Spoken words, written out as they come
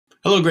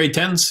Hello, grade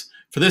 10s.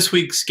 For this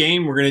week's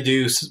game, we're going to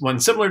do one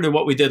similar to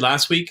what we did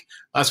last week.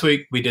 Last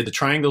week, we did the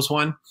triangles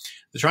one.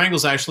 The triangle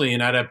is actually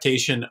an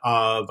adaptation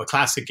of a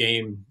classic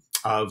game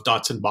of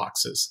dots and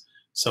boxes.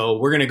 So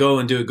we're going to go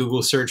and do a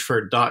Google search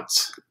for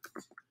dots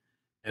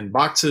and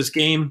boxes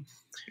game.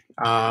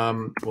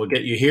 We'll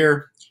get you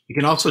here. You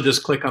can also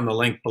just click on the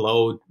link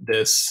below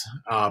this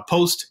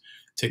post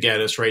to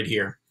get us right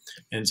here.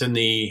 And it's in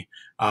the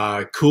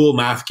Cool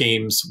Math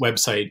Games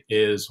website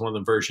is one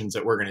of the versions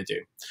that we're going to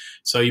do.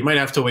 So you might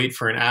have to wait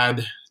for an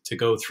ad to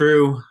go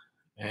through,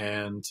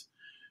 and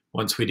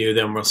once we do,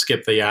 then we'll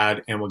skip the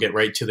ad and we'll get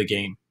right to the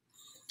game.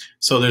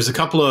 So there's a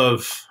couple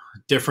of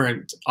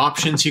different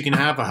options you can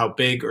have of how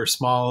big or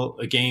small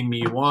a game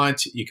you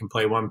want. You can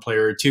play one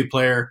player or two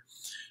player,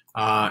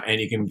 and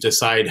you can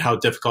decide how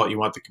difficult you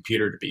want the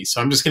computer to be. So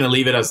I'm just going to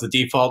leave it as the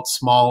default,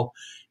 small,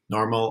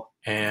 normal,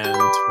 and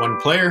one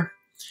player.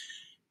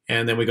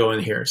 And then we go in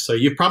here. So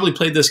you've probably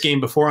played this game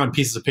before on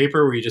pieces of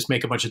paper where you just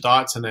make a bunch of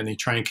dots and then you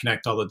try and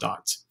connect all the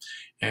dots.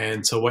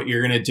 And so what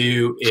you're going to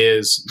do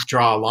is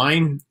draw a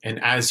line.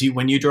 And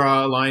when you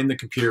draw a line, the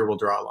computer will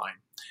draw a line.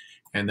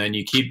 And then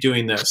you keep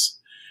doing this.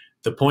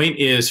 The point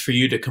is for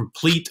you to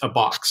complete a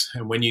box.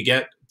 And when you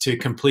get to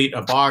complete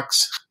a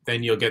box,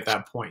 then you'll get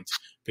that point.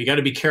 But you got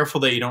to be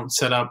careful that you don't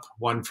set up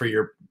one for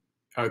your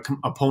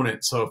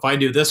opponent. So if I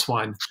do this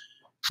one,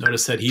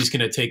 notice that he's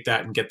going to take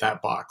that and get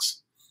that box.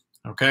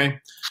 Okay,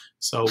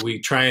 so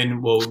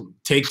we'll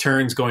take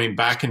turns going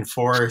back and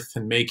forth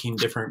and making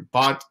different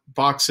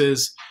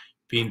boxes,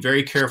 being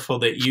very careful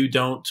that you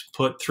don't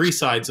put three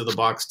sides of the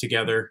box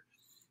together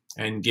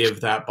and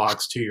give that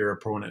box to your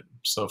opponent.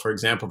 So for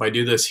example, if I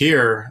do this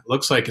here, it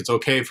looks like it's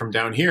okay from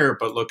down here,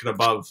 but look at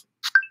above.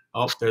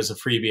 Oh, there's a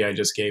freebie I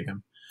just gave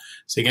him.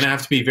 So you're gonna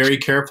have to be very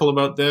careful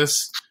about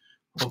this.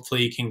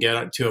 Hopefully you can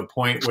get to a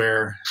point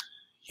where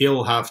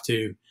he'll have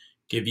to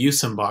give you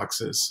some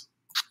boxes.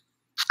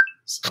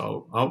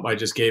 So, I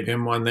just gave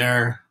him one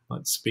there.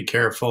 Let's be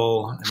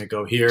careful. I'm gonna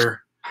go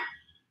here.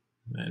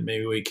 And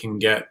maybe we can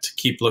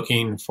keep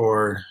looking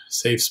for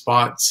safe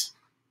spots.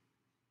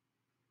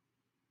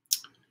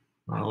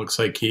 Well, it looks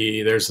like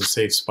there's a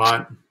safe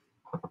spot.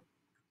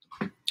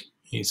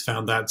 He's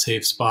found that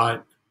safe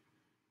spot.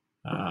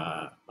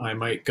 I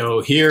might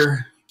go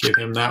here, give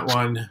him that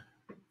one,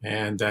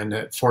 and then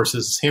it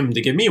forces him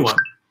to give me one.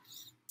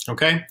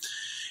 Okay?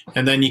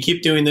 And then you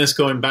keep doing this,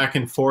 going back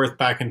and forth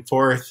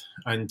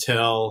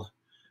until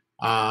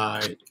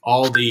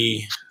all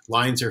the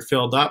lines are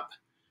filled up,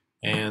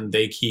 and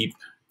we keep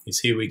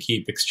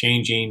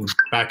exchanging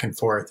back and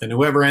forth. And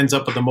whoever ends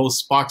up with the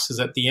most boxes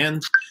at the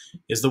end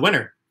is the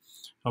winner.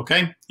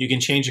 Okay? You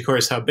can change, of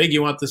course, how big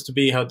you want this to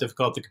be, how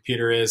difficult the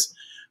computer is,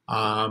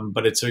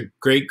 but it's a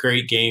great,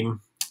 great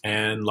game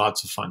and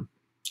lots of fun.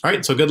 All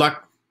right, so good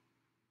luck.